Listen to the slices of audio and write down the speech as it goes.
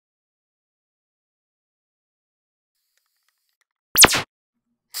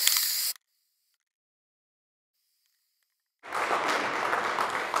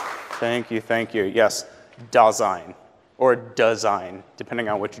Thank you, thank you. Yes, Dasein, or Dasein, depending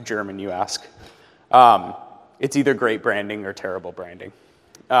on which German you ask. It's either great branding or terrible branding.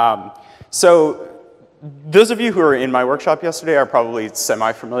 So those of you who were in my workshop yesterday are probably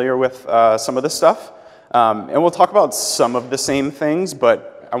semi-familiar with some of this stuff. And we'll talk about some of the same things,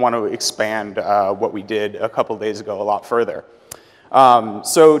 but I want to expand what we did a couple days ago a lot further.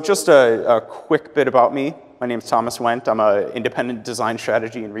 So just a quick bit about me. My name is Thomas Wendt. I'm an independent design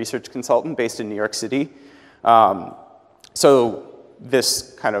strategy and research consultant based in New York City. So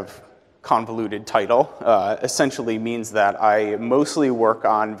this kind of convoluted title essentially means that I mostly work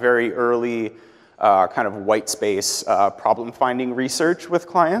on very early kind of white space problem finding research with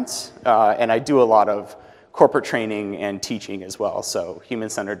clients. And I do a lot of corporate training and teaching as well. So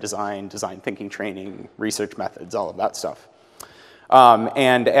human-centered design, design thinking training, research methods, all of that stuff.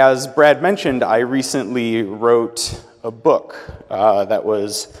 And as Brad mentioned, I recently wrote a book that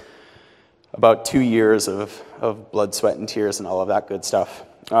was about 2 years of blood, sweat, and tears and all of that good stuff.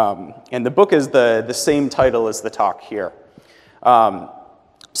 And the book is the same title as the talk here.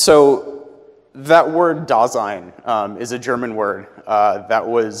 So that word Dasein is a German word that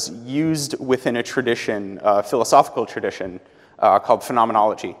was used within a tradition, a philosophical tradition called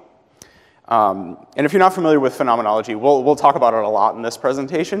Phenomenology. And if you're not familiar with Phenomenology, we'll talk about it a lot in this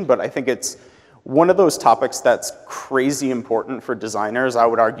presentation, but I think it's one of those topics that's crazy important for designers. I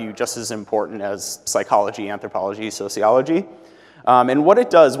would argue just as important as psychology, anthropology, sociology. And what it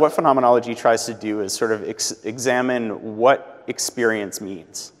does, what Phenomenology tries to do is sort of examine what experience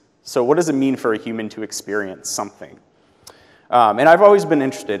means. So what does it mean for a human to experience something? And I've always been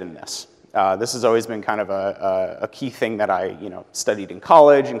interested in this. This has always been kind of a key thing that I studied in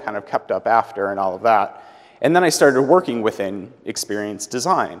college and kind of kept up after and all of that. And then I started working within experience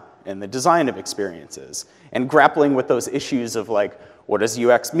design and the design of experiences and grappling with those issues of like, what does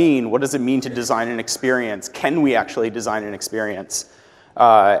UX mean? What does it mean to design an experience? Can we actually design an experience?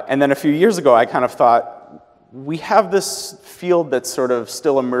 And then a few years ago, I kind of thought, we have this field that's sort of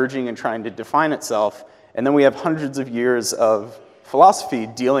still emerging and trying to define itself. And then we have hundreds of years of philosophy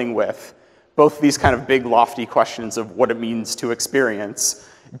dealing with both these kind of big, lofty questions of what it means to experience,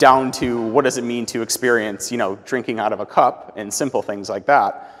 down to what does it mean to experience, drinking out of a cup and simple things like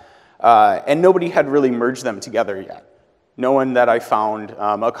that. And nobody had really merged them together yet. No one that I found,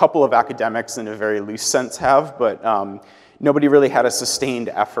 a couple of academics in a very loose sense have, but nobody really had a sustained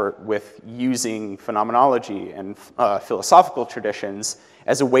effort with using phenomenology and philosophical traditions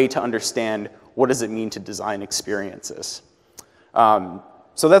as a way to understand what does it mean to design experiences.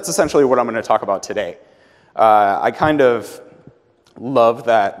 So that's essentially what I'm going to talk about today. I kind of love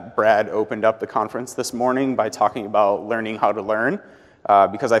that Brad opened up the conference this morning by talking about learning how to learn,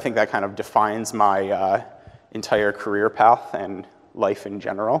 because I think that kind of defines my entire career path and life in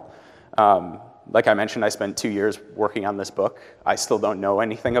general. Like I mentioned, I spent 2 years working on this book. I still don't know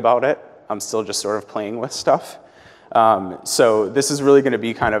anything about it. I'm still just sort of playing with stuff. So this is really going to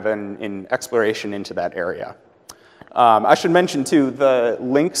be kind of an exploration into that area. I should mention too, the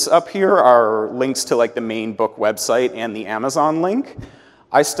links up here are links to like the main book website and the Amazon link.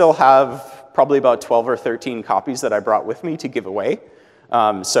 I still have probably about 12 or 13 copies that I brought with me to give away.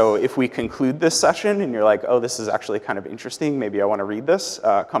 So if we conclude this session and you're like, oh, this is actually kind of interesting, maybe I want to read this,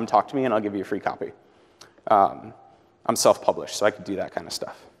 come talk to me and I'll give you a free copy. I'm self-published, so I could do that kind of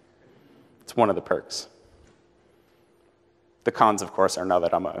stuff. It's one of the perks. The cons, of course, are now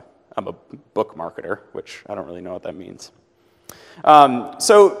that I'm a book marketer, which I don't really know what that means.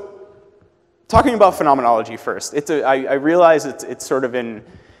 So talking about phenomenology first, I realize it's sort of an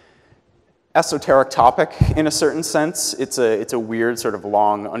esoteric topic in a certain sense. It's a weird sort of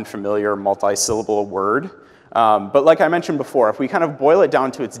long, unfamiliar, multi-syllable word. But like I mentioned before, if we kind of boil it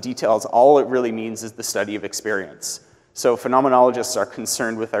down to its details, all it really means is the study of experience. So phenomenologists are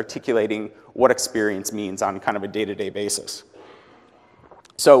concerned with articulating what experience means on kind of a day-to-day basis.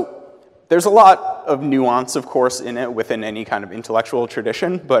 So there's a lot of nuance, of course, in it within any kind of intellectual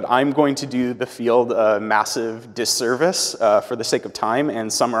tradition, but I'm going to do the field a massive disservice for the sake of time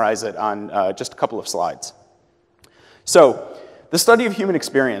and summarize it on just a couple of slides. So the study of human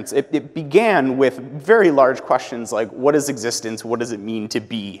experience, it began with very large questions like, what is existence? What does it mean to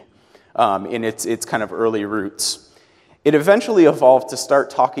be in its kind of early roots? It eventually evolved to start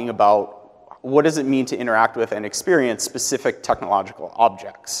talking about what does it mean to interact with and experience specific technological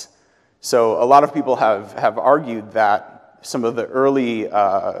objects. So a lot of people have argued that some of the early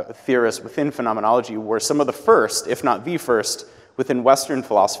theorists within phenomenology were some of the first, if not the first, within Western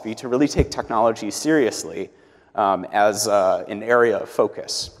philosophy to really take technology seriously as an area of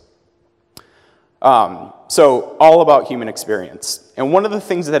focus. So all about human experience. And one of the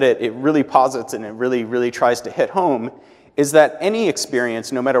things that it really posits and it really tries to hit home is that any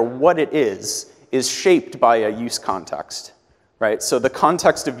experience, no matter what it is shaped by a use context, right? So the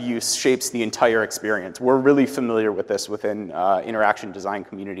context of use shapes the entire experience. We're really familiar with this within interaction design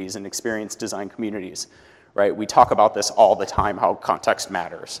communities and experience design communities, right? We talk about this all the time, how context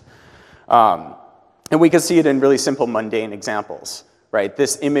matters. And we can see it in really simple, mundane examples, right?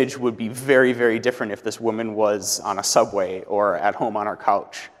 This image would be very different if this woman was on a subway or at home on her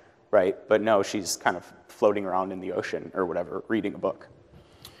couch, right? But no, she's kind of floating around in the ocean or whatever, reading a book.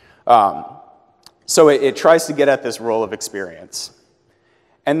 So it tries to get at this role of experience.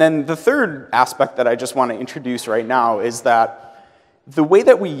 And then the third aspect that I just want to introduce right now is that the way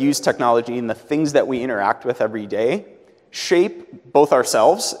that we use technology and the things that we interact with every day shape both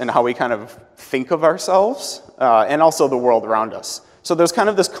ourselves and how we kind of think of ourselves, and also the world around us. So there's kind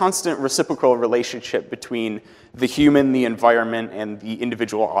of this constant reciprocal relationship between the human, the environment, and the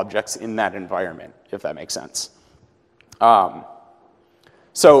individual objects in that environment, if that makes sense.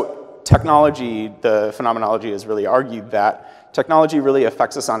 So technology, the phenomenology has really argued that technology really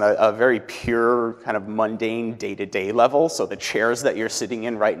affects us on a very pure, kind of mundane, day-to-day level. So the chairs that you're sitting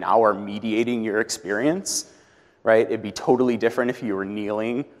in right now are mediating your experience, right? It'd be totally different if you were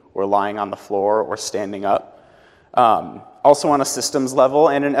kneeling or lying on the floor or standing up. Also on a systems level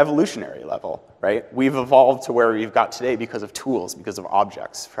and an evolutionary level, right? We've evolved to where we've got today because of tools, because of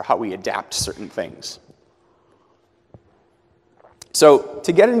objects, for how we adapt certain things. So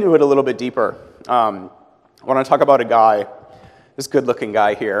to get into it a little bit deeper, I want to talk about a guy, this good-looking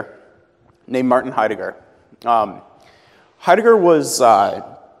guy here, named Martin Heidegger. Heidegger was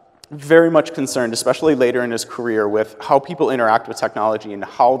very much concerned, especially later in his career, with how people interact with technology and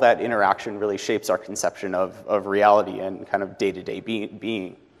how that interaction really shapes our conception of reality and kind of day-to-day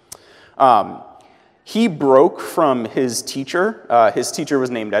being. He broke from his teacher. His teacher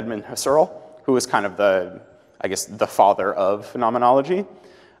was named Edmund Husserl, who was kind of the father of phenomenology,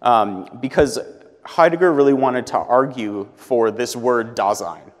 because Heidegger really wanted to argue for this word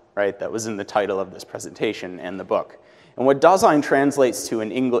Dasein, right? That was in the title of this presentation and the book. And what Dasein translates to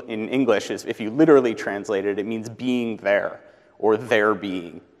in English is, if you literally translate it, it means being there, or there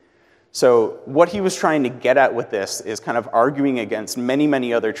being. So what he was trying to get at with this is kind of arguing against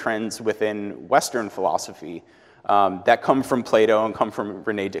many other trends within Western philosophy that come from Plato and come from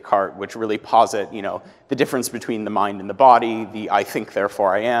René Descartes, which really posit, the difference between the mind and the body, the I think,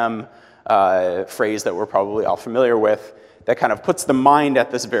 therefore I am phrase that we're probably all familiar with, that kind of puts the mind at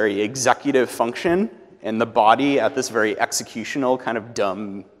this very executive function and the body at this very executional kind of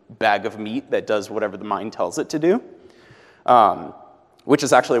dumb bag of meat that does whatever the mind tells it to do, which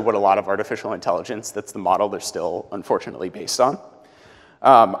is actually what a lot of artificial intelligence, that's the model they're still unfortunately based on.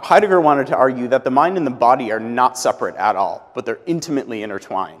 Heidegger wanted to argue that the mind and the body are not separate at all, but they're intimately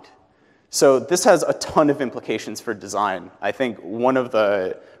intertwined. So this has a ton of implications for design. I think one of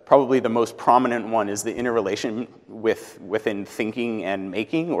probably the most prominent one is the interrelation within thinking and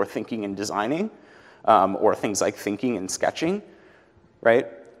making, or thinking and designing, or things like thinking and sketching, right?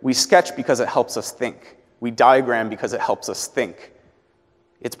 We sketch because it helps us think. We diagram because it helps us think.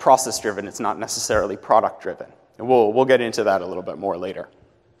 It's process-driven, it's not necessarily product-driven. And we'll get into that a little bit more later.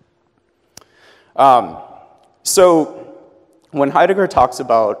 So when Heidegger talks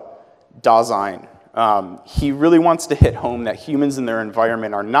about Dasein, he really wants to hit home that humans and their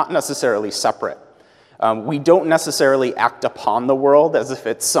environment are not necessarily separate. We don't necessarily act upon the world as if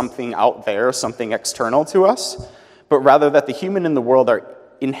it's something out there, something external to us, but rather that the human and the world are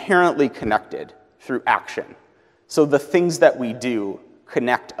inherently connected through action. So the things that we do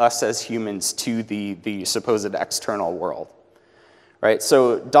connect us as humans to the supposed external world, right?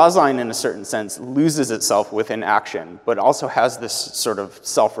 So Dasein, in a certain sense, loses itself within action, but also has this sort of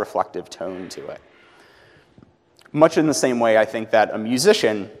self-reflective tone to it. Much in the same way, I think that a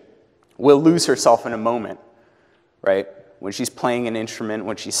musician will lose herself in a moment, right? When she's playing an instrument,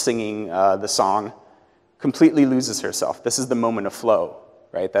 when she's singing the song, completely loses herself. This is the moment of flow,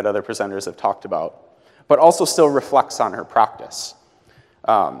 right, that other presenters have talked about, but also still reflects on her practice.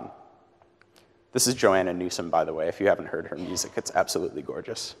 This is Joanna Newsom, by the way. If you haven't heard her music, it's absolutely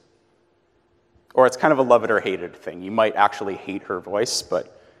gorgeous. Or it's kind of a love it or hate it thing. You might actually hate her voice,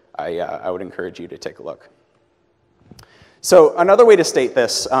 but I would encourage you to take a look. So another way to state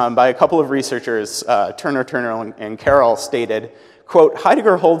this, by a couple of researchers, Turner and Carroll, stated, quote,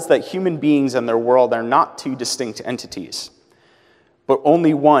 Heidegger holds that human beings and their world are not two distinct entities, but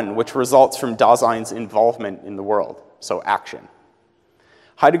only one which results from Dasein's involvement in the world, so action.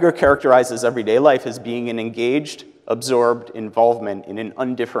 Heidegger characterizes everyday life as being an engaged, absorbed involvement in an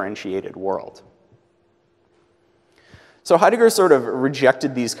undifferentiated world. So Heidegger sort of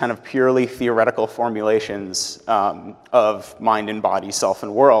rejected these kind of purely theoretical formulations of mind and body, self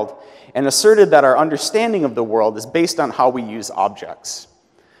and world, and asserted that our understanding of the world is based on how we use objects.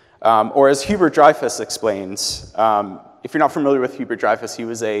 Or as Hubert Dreyfus explains, if you're not familiar with Hubert Dreyfus, he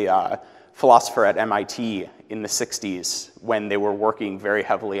was a philosopher at MIT in the 60s when they were working very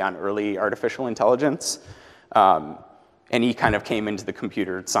heavily on early artificial intelligence. And he kind of came into the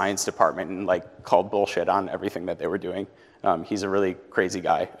computer science department and like called bullshit on everything that they were doing. He's a really crazy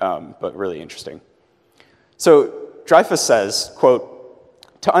guy, but really interesting. So Dreyfus says, quote,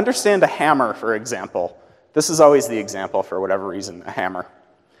 "To understand a hammer, for example," this is always the example for whatever reason, a hammer.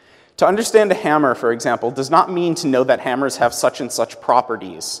 "To understand a hammer, for example, does not mean to know that hammers have such and such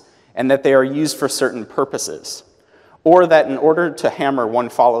properties and that they are used for certain purposes, or that in order to hammer one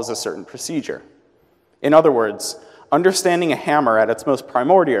follows a certain procedure. In other words, understanding a hammer at its most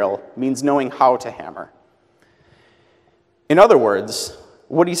primordial means knowing how to hammer." In other words,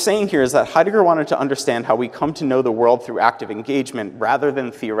 what he's saying here is that Heidegger wanted to understand how we come to know the world through active engagement rather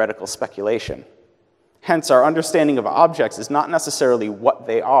than theoretical speculation. Hence, our understanding of objects is not necessarily what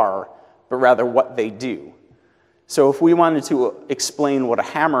they are, but rather what they do. So if we wanted to explain what a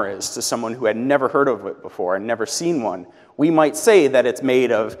hammer is to someone who had never heard of it before and never seen one, we might say that it's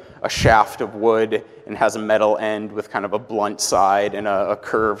made of a shaft of wood and has a metal end with kind of a blunt side and a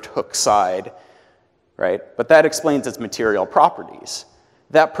curved hook side, right? But that explains its material properties.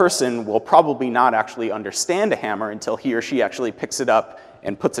 That person will probably not actually understand a hammer until he or she actually picks it up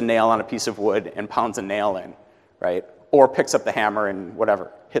and puts a nail on a piece of wood and pounds a nail in, right? Or picks up the hammer and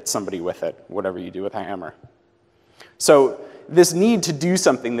whatever, hits somebody with it, whatever you do with a hammer. So this need to do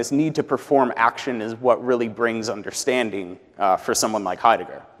something, this need to perform action is what really brings understanding for someone like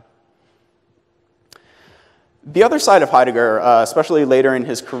Heidegger. The other side of Heidegger, especially later in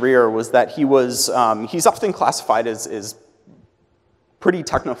his career, was that he's often classified as pretty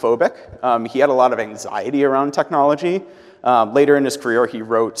technophobic. He had a lot of anxiety around technology. Later in his career, he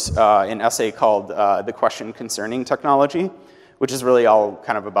wrote an essay called The Question Concerning Technology, which is really all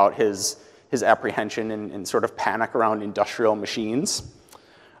kind of about his apprehension and sort of panic around industrial machines.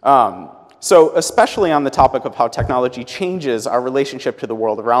 So especially on the topic of how technology changes our relationship to the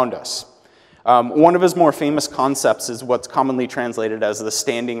world around us. One of his more famous concepts is what's commonly translated as the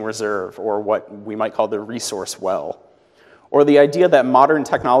standing reserve, or what we might call the resource well, or the idea that modern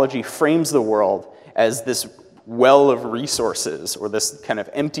technology frames the world as this well of resources, or this kind of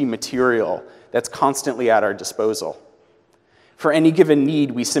empty material that's constantly at our disposal. For any given need,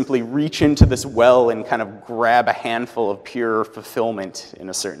 we simply reach into this well and kind of grab a handful of pure fulfillment in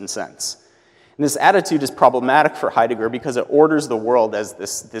a certain sense. And this attitude is problematic for Heidegger because it orders the world as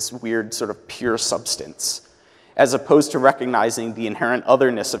this weird sort of pure substance, as opposed to recognizing the inherent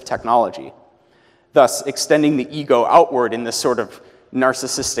otherness of technology, thus extending the ego outward in this sort of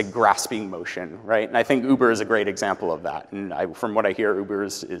narcissistic grasping motion, right? And I think Uber is a great example of that. And from what I hear, Uber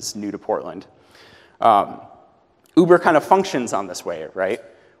is new to Portland. Uber kind of functions on this way, right?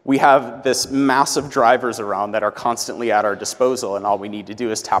 We have this mass of drivers around that are constantly at our disposal, and all we need to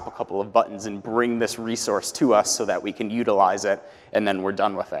do is tap a couple of buttons and bring this resource to us so that we can utilize it, and then we're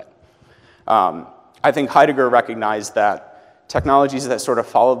done with it. I think Heidegger recognized that technologies that sort of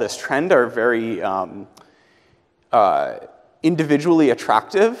follow this trend are very individually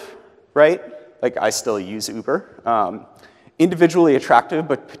attractive, right? Like, I still use Uber. Individually attractive,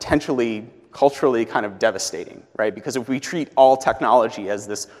 but potentially culturally kind of devastating, right? Because if we treat all technology as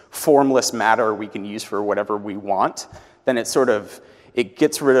this formless matter we can use for whatever we want, then it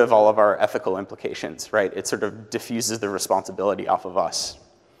gets rid of all of our ethical implications, right? It sort of diffuses the responsibility off of us.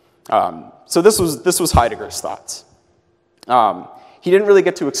 So this was Heidegger's thoughts. He didn't really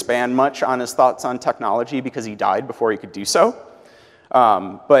get to expand much on his thoughts on technology because he died before he could do so.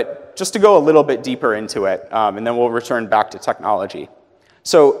 But just to go a little bit deeper into it, and then we'll return back to technology.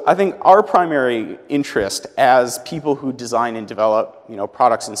 So I think our primary interest as people who design and develop,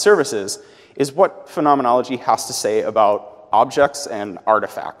 products and services is what phenomenology has to say about objects and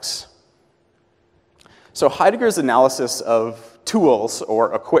artifacts. So Heidegger's analysis of tools,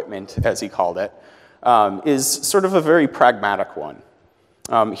 or equipment as he called it, is sort of a very pragmatic one.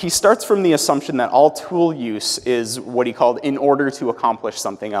 He starts from the assumption that all tool use is what he called in order to accomplish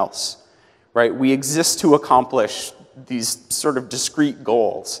something else, right? We exist to accomplish these sort of discrete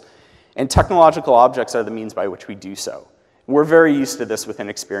goals, and technological objects are the means by which we do so. We're very used to this within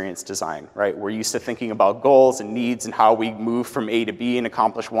experience design, right? We're used to thinking about goals and needs and how we move from A to B and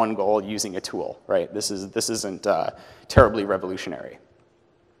accomplish one goal using a tool, right? This isn't terribly revolutionary.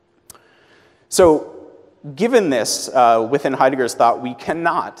 So given this, within Heidegger's thought, we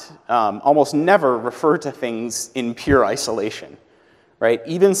cannot, almost never, refer to things in pure isolation, right?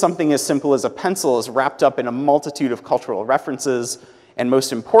 Even something as simple as a pencil is wrapped up in a multitude of cultural references, and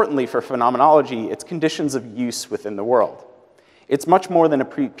most importantly for phenomenology, its conditions of use within the world. It's much more than a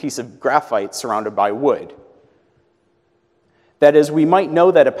piece of graphite surrounded by wood. That is, we might know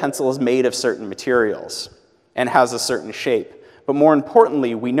that a pencil is made of certain materials and has a certain shape, but more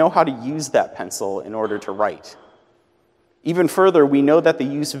importantly, we know how to use that pencil in order to write. Even further, we know that the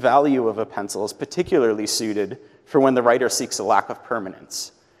use value of a pencil is particularly suited for when the writer seeks a lack of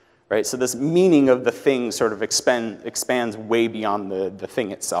permanence, right? So this meaning of the thing sort of expands way beyond the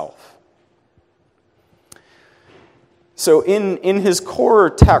thing itself. So in his core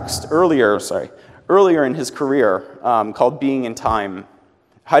text earlier in his career, called Being in Time,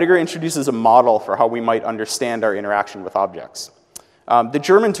 Heidegger introduces a model for how we might understand our interaction with objects. The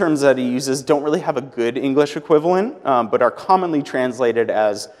German terms that he uses don't really have a good English equivalent, but are commonly translated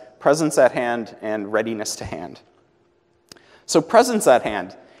as presence at hand and readiness to hand. So presence at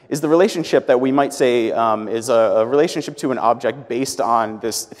hand is the relationship that we might say is a relationship to an object based on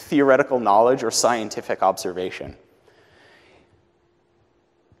this theoretical knowledge or scientific observation.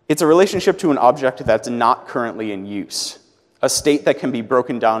 It's a relationship to an object that's not currently in use, a state that can be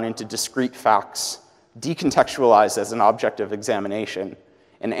broken down into discrete facts, decontextualized as an object of examination,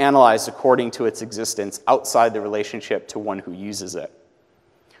 and analyzed according to its existence outside the relationship to one who uses it.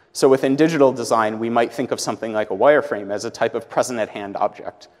 So within digital design, we might think of something like a wireframe as a type of present-at-hand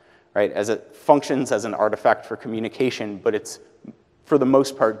object, right? As it functions as an artifact for communication, but it's, for the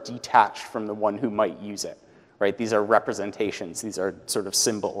most part, detached from the one who might use it, right? These are representations. These are sort of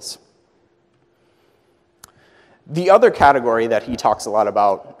symbols. The other category that he talks a lot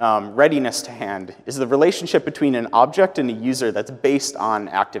about, readiness to hand, is the relationship between an object and a user that's based on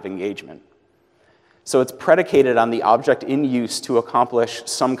active engagement. So it's predicated on the object in use to accomplish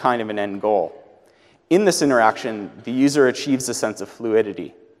some kind of an end goal. In this interaction, the user achieves a sense of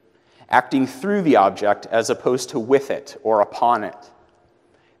fluidity, acting through the object as opposed to with it or upon it.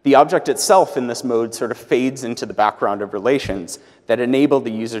 The object itself in this mode sort of fades into the background of relations that enable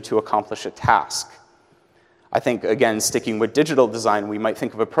the user to accomplish a task. I think, again, sticking with digital design, we might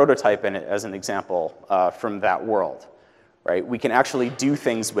think of a prototype in it as an example from that world, right? We can actually do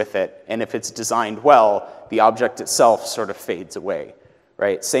things with it, and if it's designed well, the object itself sort of fades away,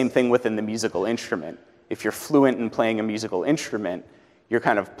 right? Same thing within the musical instrument. If you're fluent in playing a musical instrument, you're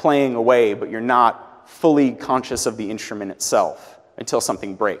kind of playing away, but you're not fully conscious of the instrument itself until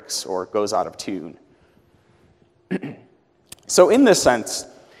something breaks or goes out of tune. So in this sense,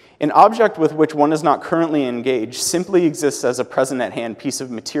 an object with which one is not currently engaged simply exists as a present-at-hand piece of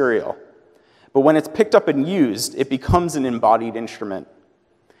material. But when it's picked up and used, it becomes an embodied instrument.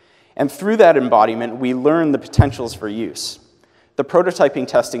 And through that embodiment, we learn the potentials for use. The prototyping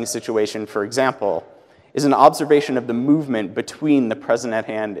testing situation, for example, is an observation of the movement between the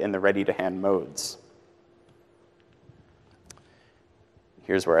present-at-hand and the ready-to-hand modes.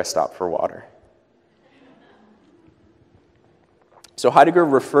 Here's where I stop for water. So Heidegger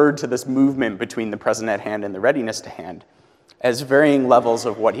referred to this movement between the present at hand and the readiness to hand as varying levels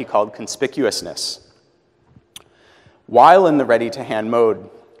of what he called conspicuousness. While in the ready-to-hand mode,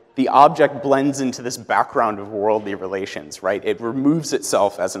 the object blends into this background of worldly relations, right? It removes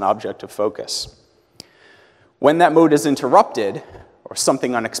itself as an object of focus. When that mode is interrupted, or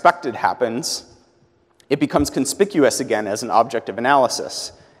something unexpected happens, it becomes conspicuous again as an object of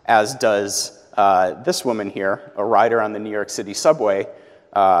analysis, as does this woman here, a rider on the New York City subway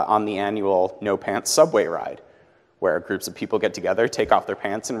on the annual No Pants subway ride, where groups of people get together, take off their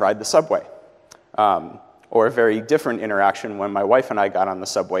pants, and ride the subway. Or a very different interaction when my wife and I got on the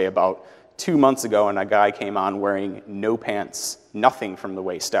subway about 2 months ago, and a guy came on wearing no pants, nothing from the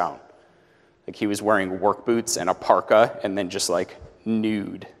waist down. Like he was wearing work boots and a parka, and then just like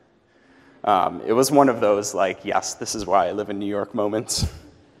nude. It was one of those like, yes, this is why I live in New York moments.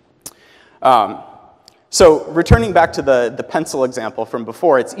 So returning back to the pencil example from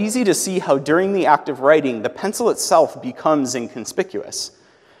before, it's easy to see how during the act of writing, the pencil itself becomes inconspicuous,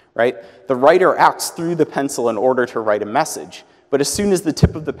 right? The writer acts through the pencil in order to write a message, but as soon as the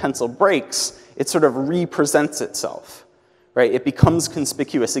tip of the pencil breaks, it sort of represents itself, right? It becomes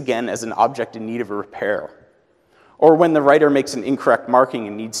conspicuous again as an object in need of a repair. Or when the writer makes an incorrect marking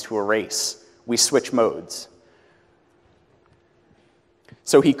and needs to erase, we switch modes.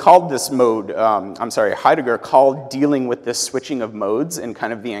 So he called this mode, Heidegger called dealing with this switching of modes and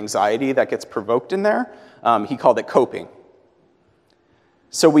kind of the anxiety that gets provoked in there, he called it coping.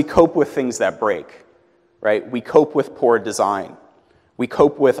 So we cope with things that break, right? We cope with poor design. We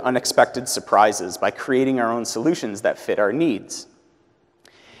cope with unexpected surprises by creating our own solutions that fit our needs.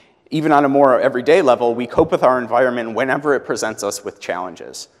 Even on a more everyday level, we cope with our environment whenever it presents us with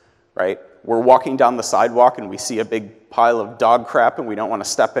challenges, right? We're walking down the sidewalk and we see a big pile of dog crap and we don't want to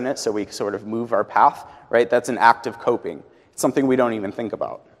step in it, so we sort of move our path, right? That's an act of coping. It's something we don't even think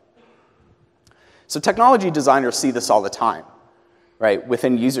about. So technology designers see this all the time, right?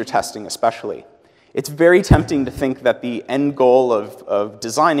 Within user testing especially. It's very tempting to think that the end goal of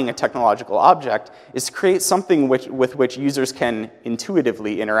designing a technological object is to create something with which users can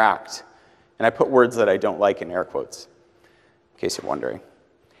intuitively interact. And I put words that I don't like in air quotes, in case you're wondering.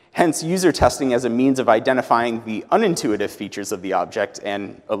 Hence, user testing as a means of identifying the unintuitive features of the object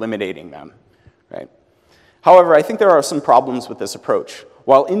and eliminating them, right? However, I think there are some problems with this approach.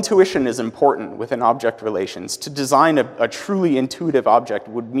 While intuition is important within object relations, to design a truly intuitive object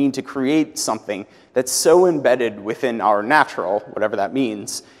would mean to create something that's so embedded within our natural, whatever that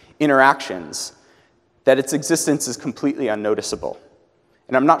means, interactions, that its existence is completely unnoticeable.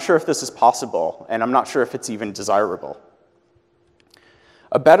 And I'm not sure if this is possible, and I'm not sure if it's even desirable.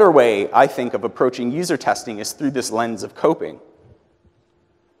 A better way, I think, of approaching user testing is through this lens of coping.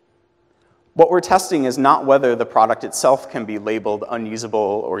 What we're testing is not whether the product itself can be labeled unusable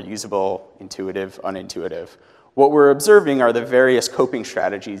or usable, intuitive, unintuitive. What we're observing are the various coping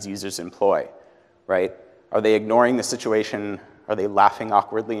strategies users employ, right? Are they ignoring the situation? Are they laughing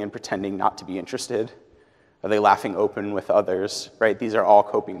awkwardly and pretending not to be interested? Are they laughing open with others, right? These are all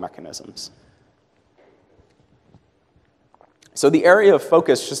coping mechanisms. So the area of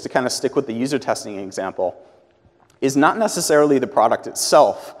focus, just to kind of stick with the user testing example, is not necessarily the product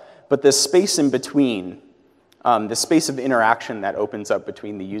itself, but this space in between, this space of interaction that opens up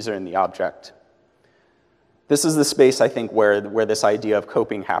between the user and the object. This is the space, I think, where this idea of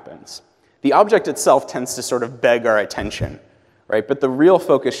coping happens. The object itself tends to sort of beg our attention, right? But the real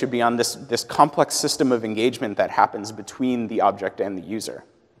focus should be on this complex system of engagement that happens between the object and the user.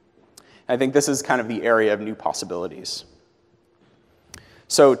 I think this is kind of the area of new possibilities.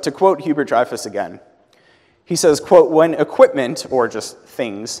 So to quote Hubert Dreyfus again, he says, quote, "When equipment, or just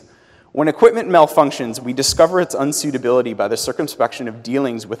things, when equipment malfunctions, we discover its unsuitability by the circumspection of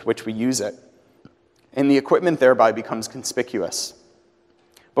dealings with which we use it, and the equipment thereby becomes conspicuous.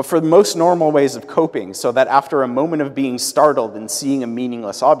 But for the most normal ways of coping, so that after a moment of being startled and seeing a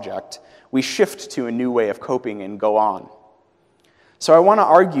meaningless object, we shift to a new way of coping and go on. So I want to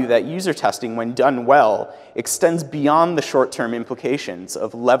argue that user testing, when done well, extends beyond the short-term implications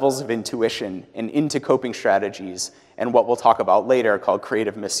of levels of intuition and into coping strategies and what we'll talk about later called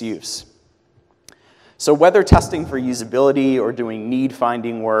creative misuse. So whether testing for usability or doing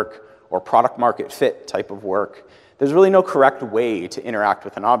need-finding work or product-market fit type of work, there's really no correct way to interact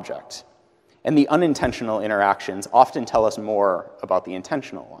with an object. And the unintentional interactions often tell us more about the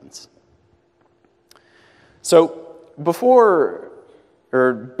intentional ones. So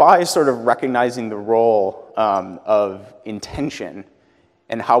by sort of recognizing the role of intention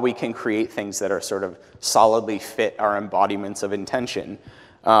and how we can create things that are sort of solidly fit our embodiments of intention,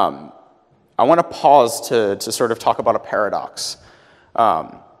 I want to pause to sort of talk about a paradox.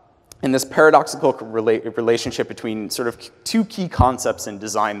 And this paradoxical relationship between sort of two key concepts in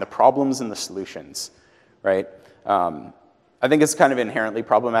design, the problems and the solutions, right? I think it's kind of inherently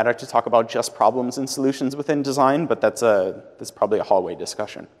problematic to talk about just problems and solutions within design, but that's probably a hallway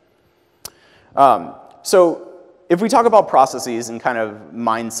discussion. So if we talk about processes and kind of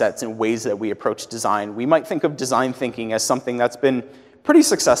mindsets and ways that we approach design, we might think of design thinking as something that's been pretty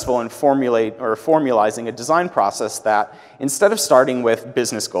successful in formalizing a design process that, instead of starting with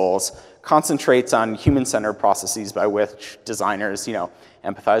business goals, concentrates on human-centered processes by which designers,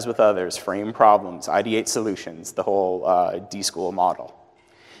 empathize with others, frame problems, ideate solutions, the whole D-school model.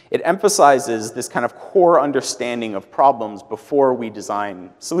 It emphasizes this kind of core understanding of problems before we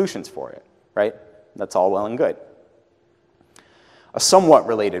design solutions for it, right? That's all well and good. A somewhat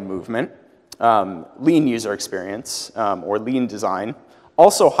related movement, lean user experience, or lean design,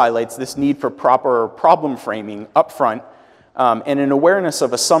 also highlights this need for proper problem framing upfront and an awareness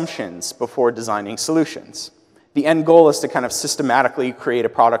of assumptions before designing solutions. The end goal is to kind of systematically create a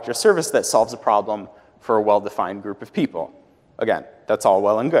product or service that solves a problem for a well-defined group of people. Again, that's all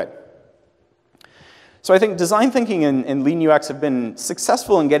well and good. So I think design thinking and lean UX have been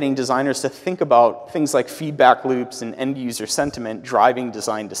successful in getting designers to think about things like feedback loops and end-user sentiment driving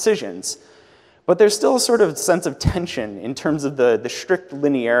design decisions. But there's still a sort of sense of tension in terms of the strict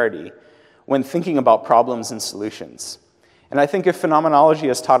linearity when thinking about problems and solutions. And I think if phenomenology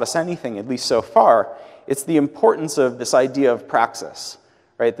has taught us anything, at least so far, it's the importance of this idea of praxis,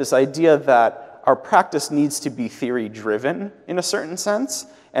 right? This idea that our practice needs to be theory-driven in a certain sense,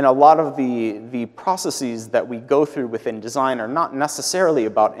 and a lot of the processes that we go through within design are not necessarily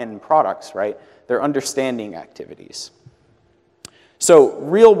about end products, right? They're understanding activities. So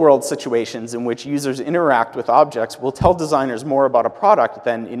real-world situations in which users interact with objects will tell designers more about a product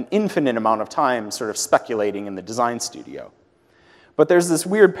than an infinite amount of time sort of speculating in the design studio. But there's this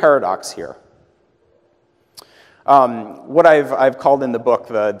weird paradox here. What I've called in the book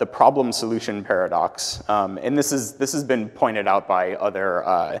the problem-solution paradox, and this has been pointed out by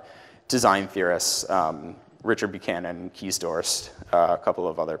other design theorists, Richard Buchanan, Kees Dorst, a couple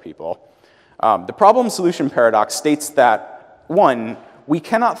of other people. The problem-solution paradox states that, one, we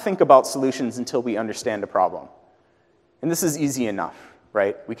cannot think about solutions until we understand a problem. And this is easy enough,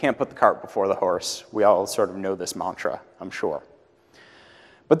 right? We can't put the cart before the horse. We all sort of know this mantra, I'm sure.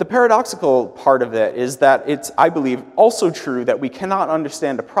 But the paradoxical part of it is that it's, I believe, also true that we cannot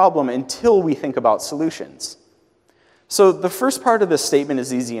understand a problem until we think about solutions. So the first part of this statement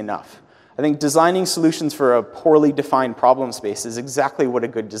is easy enough. I think designing solutions for a poorly defined problem space is exactly what a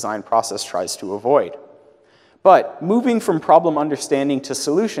good design process tries to avoid. But moving from problem understanding to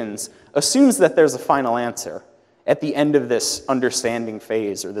solutions assumes that there's a final answer at the end of this understanding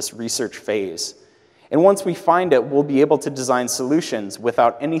phase or this research phase. And once we find it, we'll be able to design solutions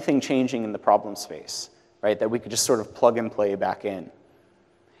without anything changing in the problem space, right? That we could just sort of plug and play back in.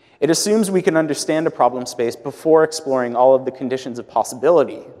 It assumes we can understand a problem space before exploring all of the conditions of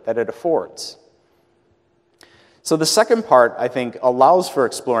possibility that it affords. So the second part, I think, allows for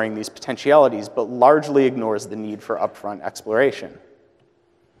exploring these potentialities, but largely ignores the need for upfront exploration.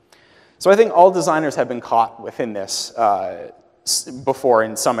 So I think all designers have been caught within this before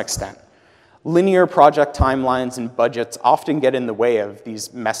in some extent. Linear project timelines and budgets often get in the way of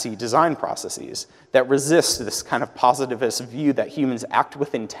these messy design processes that resist this kind of positivist view that humans act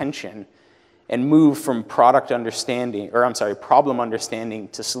with intention and move from problem understanding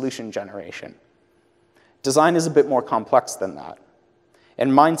to solution generation. Design is a bit more complex than that.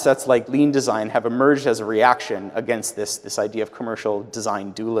 And mindsets like lean design have emerged as a reaction against this idea of commercial design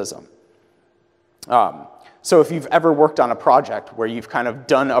dualism. So if you've ever worked on a project where you've kind of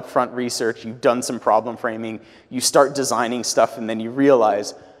done upfront research, you've done some problem framing, you start designing stuff, and then you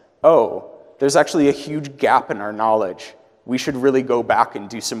realize, oh, there's actually a huge gap in our knowledge. We should really go back and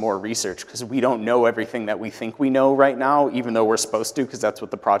do some more research because we don't know everything that we think we know right now, even though we're supposed to, because that's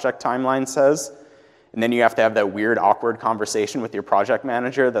what the project timeline says. And then you have to have that weird, awkward conversation with your project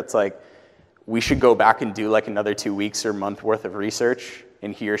manager that's like, we should go back and do like another 2 weeks or month worth of research.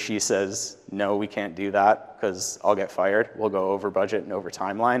 And he or she says, no, we can't do that because I'll get fired. We'll go over budget and over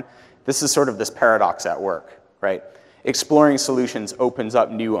timeline. This is sort of this paradox at work, right? Exploring solutions opens up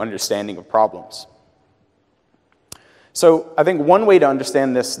new understanding of problems. So I think one way to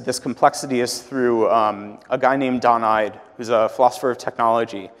understand this complexity is through a guy named Don Ide, who's a philosopher of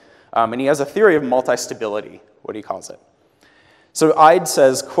technology. And he has a theory of multi-stability, what he calls it. So Ide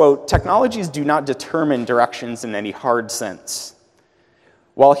says, quote, technologies do not determine directions in any hard sense.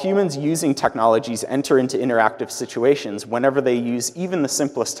 While humans using technologies enter into interactive situations whenever they use even the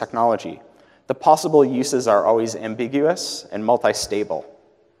simplest technology, the possible uses are always ambiguous and multi-stable.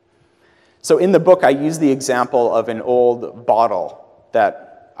 So in the book, I use the example of an old bottle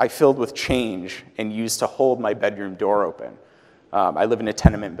that I filled with change and used to hold my bedroom door open. I live in a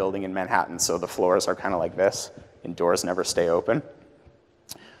tenement building in Manhattan, so the floors are kind of like this, and doors never stay open.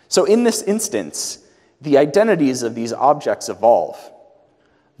 So in this instance, the identities of these objects evolve.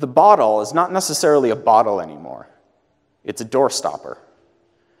 The bottle is not necessarily a bottle anymore. It's a door stopper.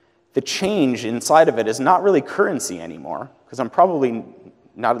 The change inside of it is not really currency anymore, because I'm probably,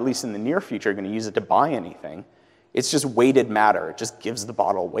 not at least in the near future, going to use it to buy anything. It's just weighted matter. It just gives the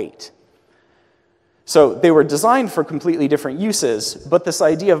bottle weight. So they were designed for completely different uses, but this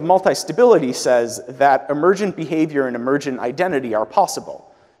idea of multi-stability says that emergent behavior and emergent identity are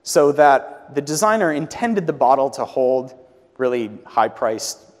possible, so that the designer intended the bottle to hold really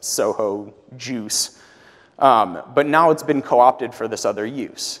high-priced Soho juice, but now it's been co-opted for this other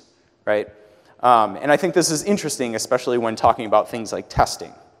use, right? And I think this is interesting, especially when talking about things like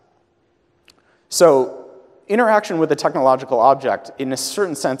testing. So interaction with a technological object, in a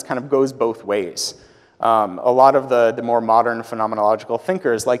certain sense, kind of goes both ways. A lot of the more modern phenomenological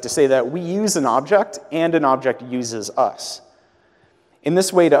thinkers like to say that we use an object and an object uses us. In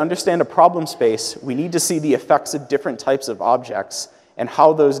this way, to understand a problem space, we need to see the effects of different types of objects and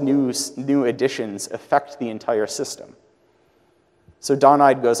how those new additions affect the entire system. So Don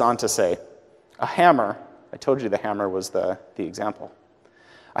Ide goes on to say, a hammer, I told you the hammer was the example.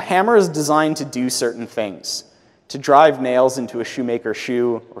 A hammer is designed to do certain things, to drive nails into a shoemaker's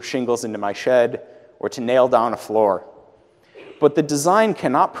shoe or shingles into my shed, or to nail down a floor. But the design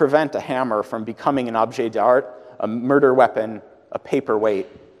cannot prevent a hammer from becoming an objet d'art, a murder weapon, a paperweight,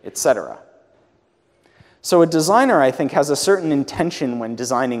 etc. So a designer, I think, has a certain intention when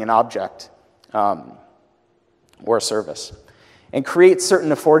designing an object or a service, and creates certain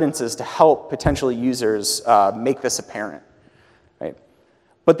affordances to help potential users make this apparent, right?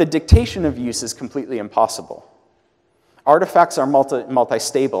 But the dictation of use is completely impossible. Artifacts are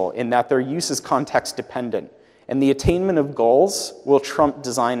multi-stable in that their use is context-dependent, and the attainment of goals will trump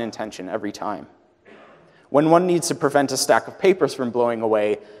design intention every time. When one needs to prevent a stack of papers from blowing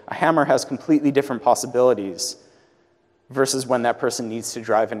away, a hammer has completely different possibilities versus when that person needs to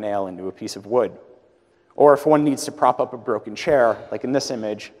drive a nail into a piece of wood. Or if one needs to prop up a broken chair, like in this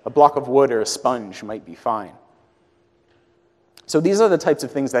image, a block of wood or a sponge might be fine. So these are the types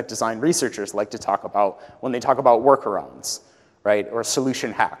of things that design researchers like to talk about when they talk about workarounds, right, or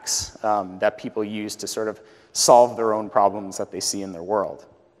solution hacks that people use to sort of solve their own problems that they see in their world.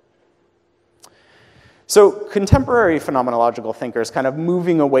 So contemporary phenomenological thinkers, kind of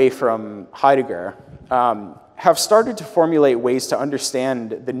moving away from Heidegger, have started to formulate ways to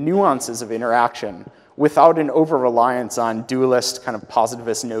understand the nuances of interaction without an over-reliance on dualist kind of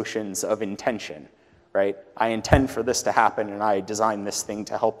positivist notions of intention, right? I intend for this to happen, and I design this thing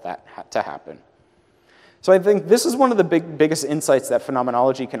to help that to happen. So I think this is one of the biggest insights that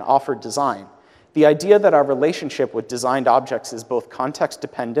phenomenology can offer design. The idea that our relationship with designed objects is both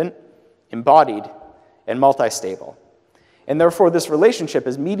context-dependent, embodied, and multi-stable. And therefore, this relationship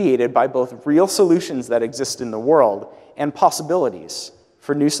is mediated by both real solutions that exist in the world and possibilities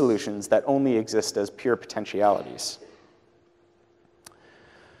for new solutions that only exist as pure potentialities.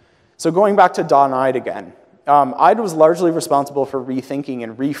 So going back to Don Ide again, Ide was largely responsible for rethinking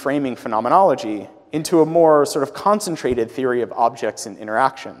and reframing phenomenology into a more sort of concentrated theory of objects and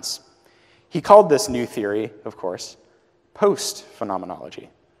interactions. He called this new theory, of course, post-phenomenology,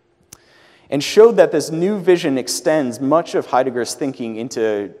 and showed that this new vision extends much of Heidegger's thinking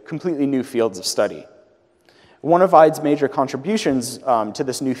into completely new fields of study. One of Ide's major contributions to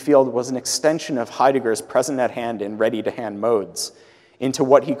this new field was an extension of Heidegger's present-at-hand and ready-to-hand modes into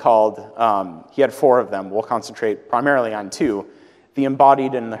what he called, he had 4 of them, we'll concentrate primarily on 2, the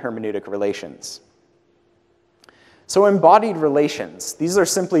embodied and the hermeneutic relations. So embodied relations, these are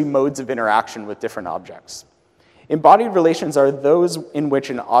simply modes of interaction with different objects. Embodied relations are those in which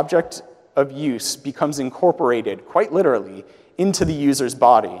an object of use becomes incorporated, quite literally, into the user's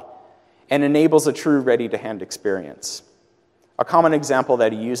body and enables a true ready-to-hand experience. A common example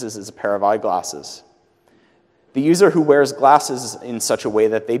that he uses is a pair of eyeglasses. The user who wears glasses in such a way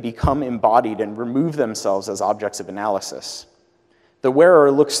that they become embodied and remove themselves as objects of analysis. The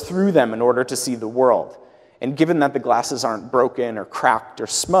wearer looks through them in order to see the world, and given that the glasses aren't broken or cracked or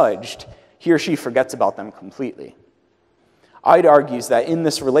smudged, he or she forgets about them completely. Ide argues that in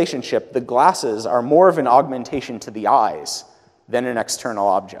this relationship, the glasses are more of an augmentation to the eyes than an external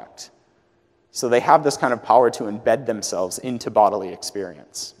object. So they have this kind of power to embed themselves into bodily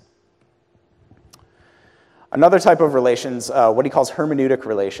experience. Another type of relations, what he calls hermeneutic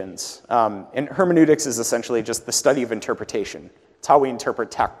relations. And hermeneutics is essentially just the study of interpretation. It's how we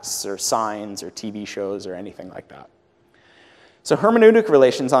interpret texts or signs or TV shows or anything like that. So hermeneutic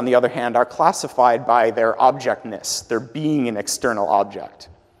relations, on the other hand, are classified by their objectness, their being an external object.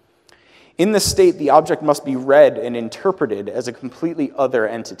 In this state, the object must be read and interpreted as a completely other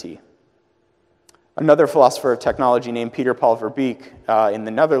entity. Another philosopher of technology named Peter Paul Verbeek in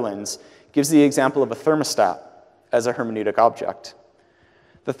the Netherlands gives the example of a thermostat as a hermeneutic object.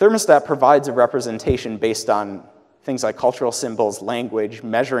 The thermostat provides a representation based on things like cultural symbols, language,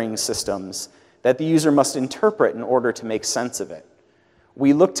 measuring systems that the user must interpret in order to make sense of it.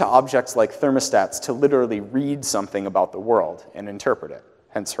 We look to objects like thermostats to literally read something about the world and interpret it,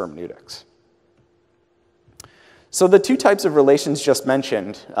 hence hermeneutics. So the 2 types of relations just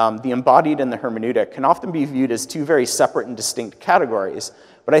mentioned, the embodied and the hermeneutic, can often be viewed as 2 very separate and distinct categories,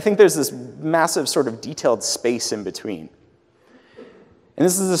 but I think there's this massive sort of detailed space in between. And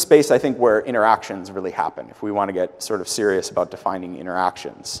this is a space, I think, where interactions really happen, if we want to get sort of serious about defining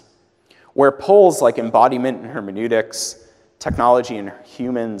interactions. Where poles like embodiment and hermeneutics, technology and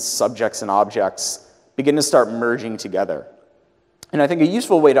humans, subjects and objects, begin to start merging together. And I think a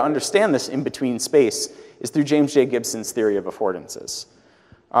useful way to understand this in-between space is through James J. Gibson's theory of affordances.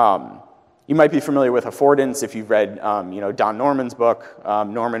 You might be familiar with affordance if you've read Don Norman's book.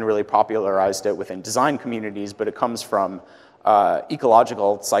 Norman really popularized it within design communities, but it comes from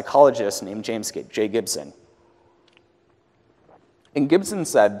ecological psychologist named James J. Gibson. And Gibson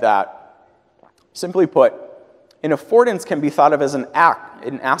said that, simply put, an affordance can be thought of as an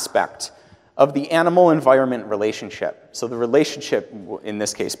aspect of the animal-environment relationship, so the relationship, in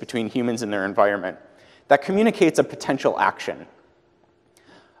this case, between humans and their environment, that communicates a potential action.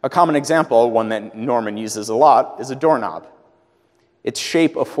 A common example, one that Norman uses a lot, is a doorknob. Its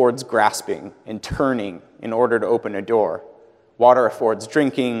shape affords grasping and turning in order to open a door. Water affords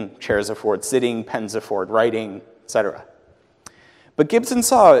drinking, chairs afford sitting, pens afford writing, etc. But Gibson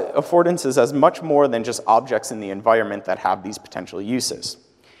saw affordances as much more than just objects in the environment that have these potential uses.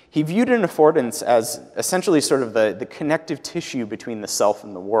 He viewed an affordance as essentially sort of the connective tissue between the self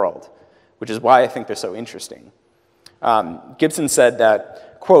and the world, which is why I think they're so interesting. Gibson said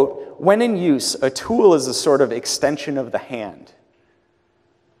that, quote, "When in use, a tool is a sort of extension of the hand."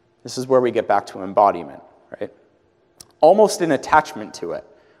 This is where we get back to embodiment, right? Almost an attachment to it,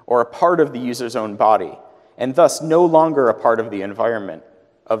 or a part of the user's own body, and thus no longer a part of the environment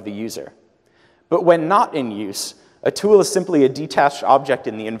of the user. But when not in use, a tool is simply a detached object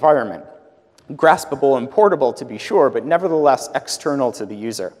in the environment, graspable and portable to be sure, but nevertheless external to the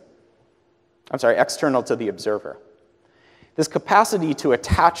user. External to the observer. This capacity to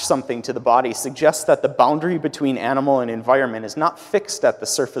attach something to the body suggests that the boundary between animal and environment is not fixed at the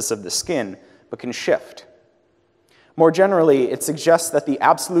surface of the skin, but can shift. More generally, it suggests that the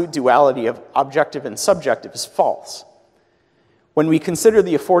absolute duality of objective and subjective is false. When we consider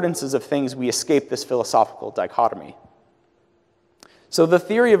the affordances of things, we escape this philosophical dichotomy. So the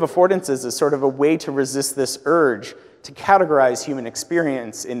theory of affordances is sort of a way to resist this urge to categorize human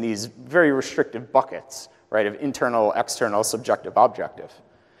experience in these very restrictive buckets, right, of internal, external, subjective, objective.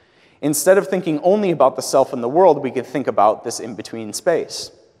 Instead of thinking only about the self and the world, we could think about this in-between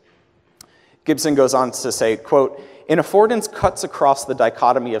space. Gibson goes on to say, quote, "An affordance cuts across the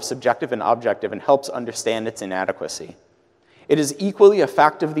dichotomy of subjective and objective and helps understand its inadequacy. It is equally a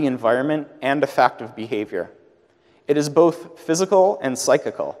fact of the environment and a fact of behavior. It is both physical and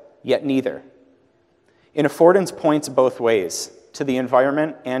psychical, yet neither. An affordance points both ways, to the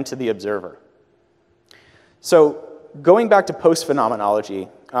environment and to the observer." So going back to post-phenomenology,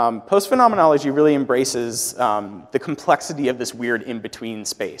 post-phenomenology really embraces the complexity of this weird in-between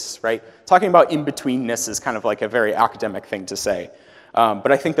space, right? Talking about in-betweenness is kind of like a very academic thing to say,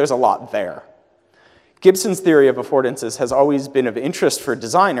 but I think there's a lot there. Gibson's theory of affordances has always been of interest for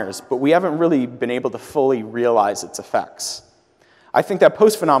designers, but we haven't really been able to fully realize its effects. I think that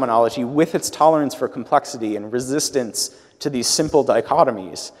post-phenomenology, with its tolerance for complexity and resistance to these simple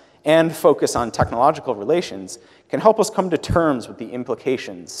dichotomies, and focus on technological relations, can help us come to terms with the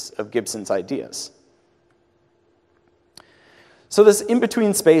implications of Gibson's ideas. So this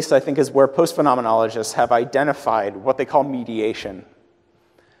in-between space, I think, is where post-phenomenologists have identified what they call mediation.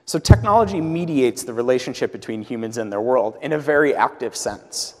 So technology mediates the relationship between humans and their world in a very active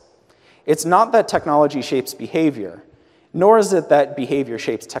sense. It's not that technology shapes behavior, nor is it that behavior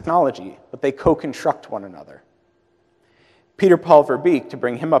shapes technology, but they co-construct one another. Peter Paul Verbeek, to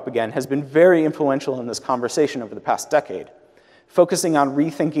bring him up again, has been very influential in this conversation over the past decade, focusing on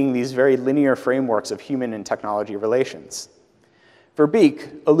rethinking these very linear frameworks of human and technology relations.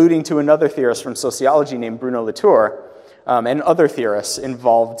 Verbeek, alluding to another theorist from sociology named Bruno Latour, and other theorists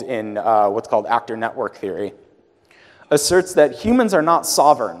involved in what's called actor network theory, asserts that humans are not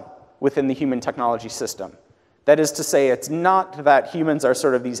sovereign within the human technology system. That is to say, it's not that humans are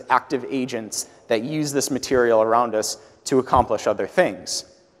sort of these active agents that use this material around us to accomplish other things.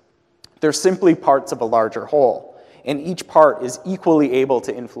 They're simply parts of a larger whole, and each part is equally able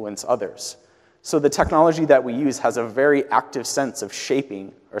to influence others. So the technology that we use has a very active sense of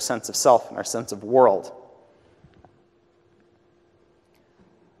shaping our sense of self and our sense of world.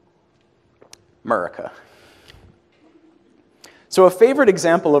 America. So a favorite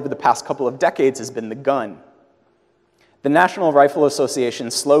example over the past couple of decades has been the gun. The National Rifle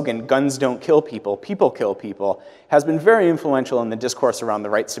Association's slogan, "Guns don't kill people, people kill people," has been very influential in the discourse around the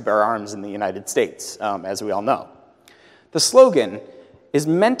rights to bear arms in the United States, as we all know. The slogan is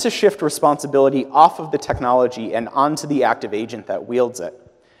meant to shift responsibility off of the technology and onto the active agent that wields it,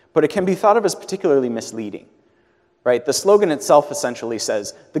 but it can be thought of as particularly misleading. Right? The slogan itself essentially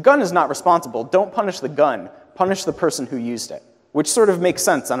says, the gun is not responsible, don't punish the gun, punish the person who used it, which sort of makes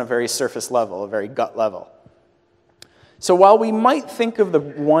sense on a very surface level, a very gut level. So while we might think of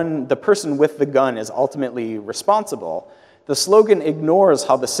the person with the gun as ultimately responsible, the slogan ignores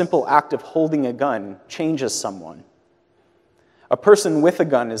how the simple act of holding a gun changes someone. A person with a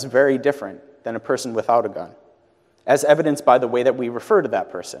gun is very different than a person without a gun, as evidenced by the way that we refer to that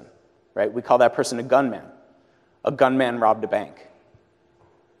person, right? We call that person a gunman. A gunman robbed a bank.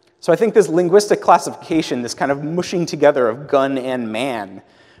 So I think this linguistic classification, this kind of mushing together of gun and man,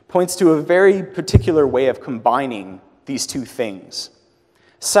 points to a very particular way of combining these two things.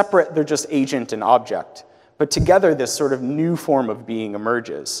 Separate, they're just agent and object, but together this sort of new form of being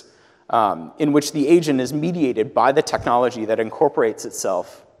emerges, in which the agent is mediated by the technology that incorporates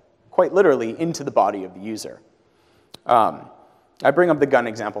itself, quite literally, into the body of the user. I bring up the gun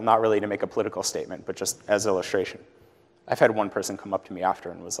example, not really to make a political statement, but just as illustration. I've had one person come up to me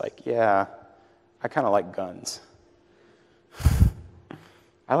after and was like, yeah, I kind of like guns.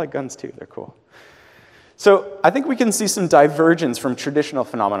 I like guns too, they're cool. So I think we can see some divergence from traditional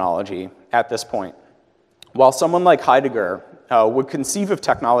phenomenology at this point. While someone like Heidegger would conceive of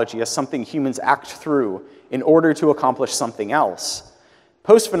technology as something humans act through in order to accomplish something else,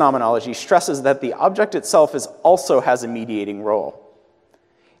 post-phenomenology stresses that the object itself also has a mediating role.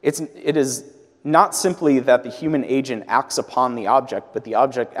 It is not simply that the human agent acts upon the object, but the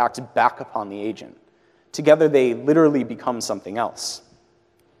object acts back upon the agent. Together they literally become something else.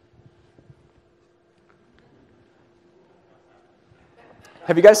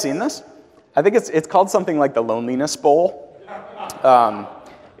 Have you guys seen this? I think it's called something like the Loneliness Bowl.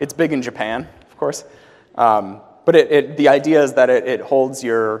 It's big in Japan, of course. But the idea is that it holds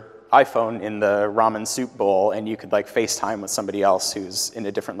your iPhone in the ramen soup bowl, and you could like FaceTime with somebody else who's in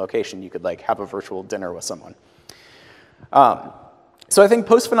a different location. You could like have a virtual dinner with someone. So I think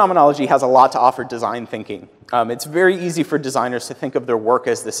post-phenomenology has a lot to offer design thinking. It's very easy for designers to think of their work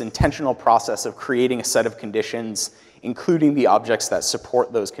as this intentional process of creating a set of conditions, including the objects that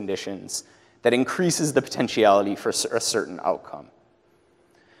support those conditions, that increases the potentiality for a certain outcome.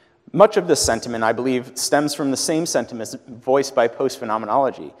 Much of this sentiment, I believe, stems from the same sentiments voiced by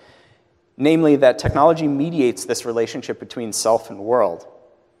post-phenomenology, namely that technology mediates this relationship between self and world.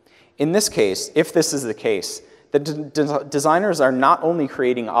 In this case, if this is the case, the designers are not only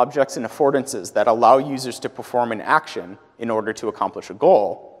creating objects and affordances that allow users to perform an action in order to accomplish a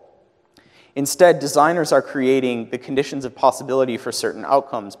goal. Instead, designers are creating the conditions of possibility for certain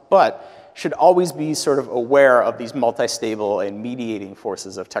outcomes, but should always be sort of aware of these multi-stable and mediating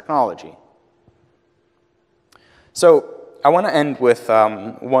forces of technology. So I want to end with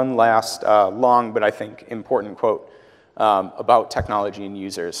one last long but I think important quote about technology and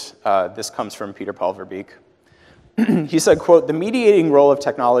users. This comes from Peter Paul Verbeek. He said, quote, "The mediating role of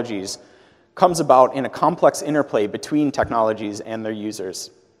technologies comes about in a complex interplay between technologies and their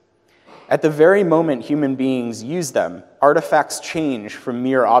users. At the very moment human beings use them, artifacts change from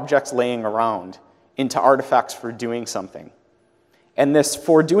mere objects laying around into artifacts for doing something. And this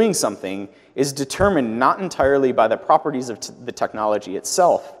for doing something is determined not entirely by the properties of the technology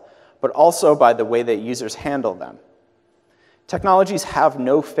itself, but also by the way that users handle them. Technologies have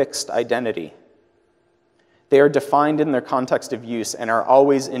no fixed identity. They are defined in their context of use and are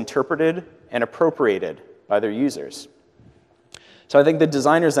always interpreted and appropriated by their users. So I think the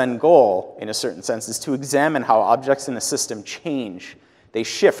designer's end goal, in a certain sense, is to examine how objects in a system change. They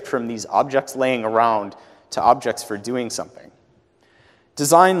shift from these objects laying around to objects for doing something.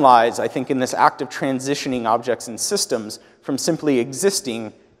 Design lies, I think, in this act of transitioning objects and systems from simply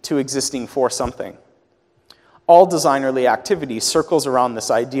existing to existing for something. All designerly activity circles around this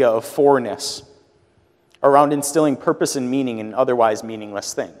idea of forness, around instilling purpose and meaning in otherwise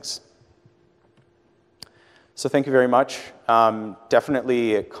meaningless things. So thank you very much.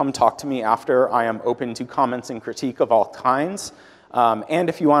 Definitely come talk to me after. I am open to comments and critique of all kinds. And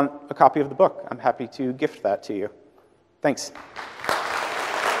if you want a copy of the book, I'm happy to gift that to you. Thanks.